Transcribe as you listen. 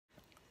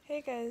Hey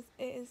guys,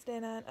 it is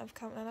day 9 of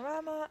Camp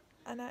Nanowrimo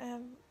and I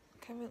am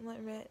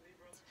currently at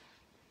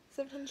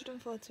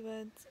 740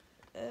 words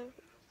of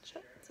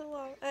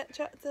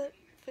chapter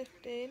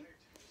 15,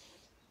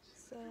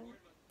 so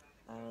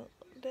I'll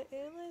update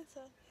you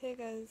later. Hey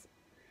guys,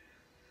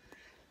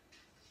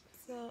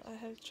 so I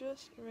have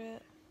just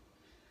read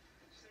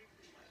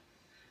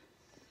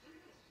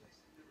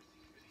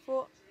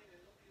 4.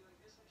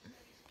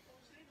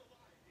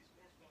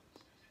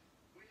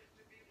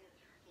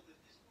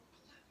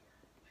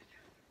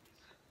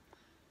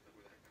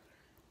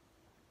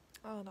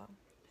 Oh no.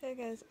 Hey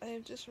guys, I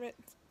have just read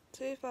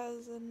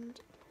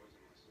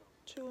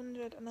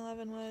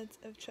 2,211 words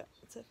of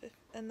chapter 15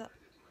 and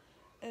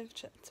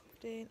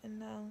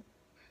now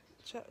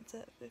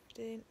chapter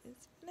 15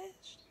 is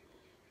finished.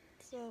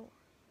 So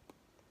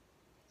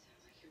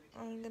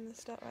I'm going to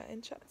start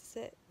writing chapter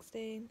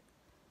 16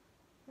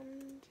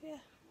 and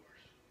yeah,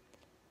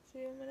 see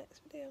you in my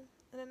next video.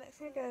 And the next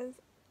thing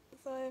guys,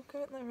 so I've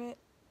currently written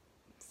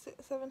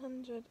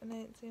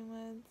 718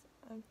 words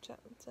of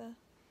chapter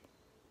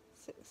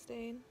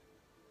 16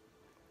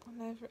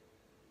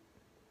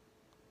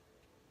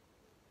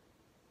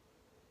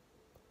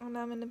 and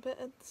I'm in a bit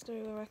of the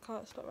story where I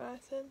can't stop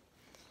writing.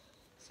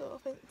 So I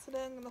think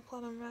today I'm going to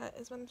plan on write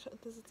as many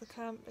chapters as I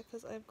can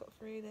because I've got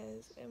 3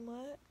 days in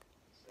work,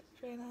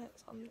 3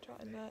 nights on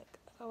writing work,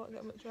 so I won't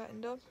get much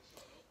writing done.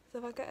 So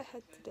if I get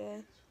ahead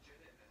today,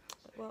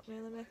 it won't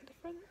really make a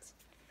difference.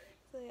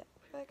 So yeah,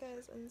 bye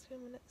guys and see you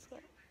in my next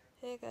clip.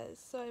 Hey guys,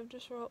 so I've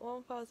just wrote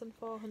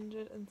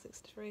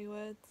 1,463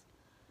 words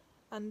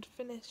and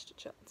finished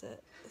chapter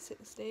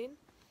 16.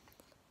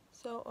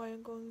 So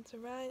I'm going to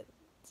write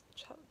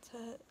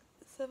chapter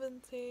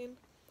 17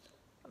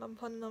 and I'm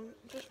planning on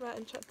just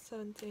writing chapter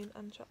 17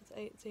 and chapter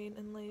 18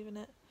 and leaving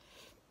it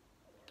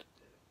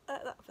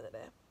at that for the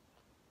day.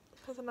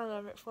 Because I'm now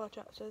going to write 4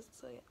 chapters,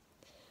 so yeah.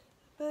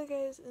 Bye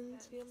guys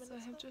and see you in my next clip. So I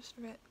have just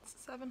written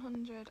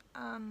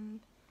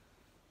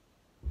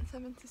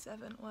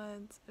 777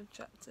 words of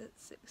chapter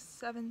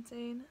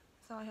 17,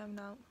 so I have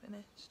now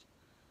finished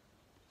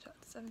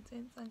chapter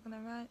 17, so I'm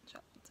going to write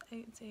chapter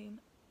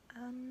 18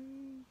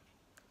 and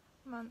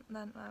then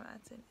my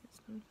writing is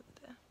done for the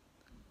day.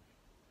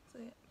 So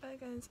yeah, bye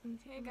guys and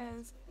see you. Hey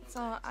guys,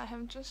 so I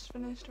have just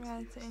finished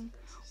writing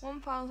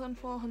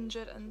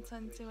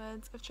 1,420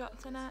 words of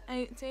chapter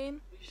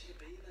 18,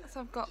 so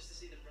I've got,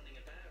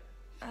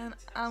 and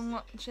I'm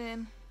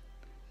watching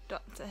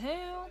Doctor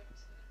Who.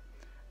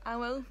 I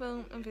will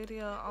film a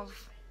video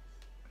of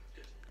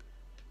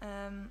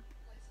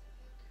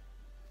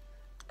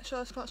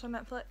shows to watch on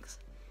Netflix,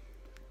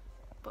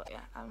 but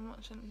yeah, I'm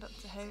watching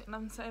Doctor Who and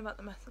I'm sorry about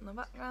the mess in the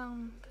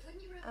background.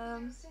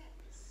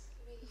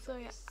 So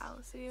yeah,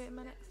 I'll see you in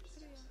my next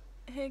video.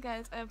 Hey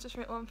guys, I have just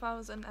written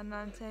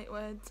 1,098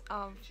 words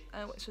of,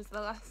 which was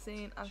the last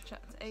scene of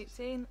chapter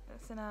 18,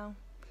 so now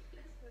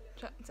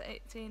chapter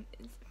 18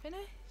 is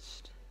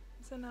finished,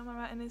 so now my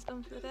writing is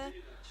done for the day.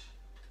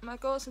 My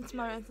goals for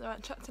tomorrow is to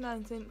write chapter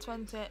 19,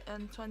 20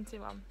 and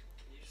 21.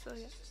 So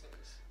yeah,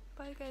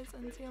 bye guys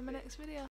and see you on my next video.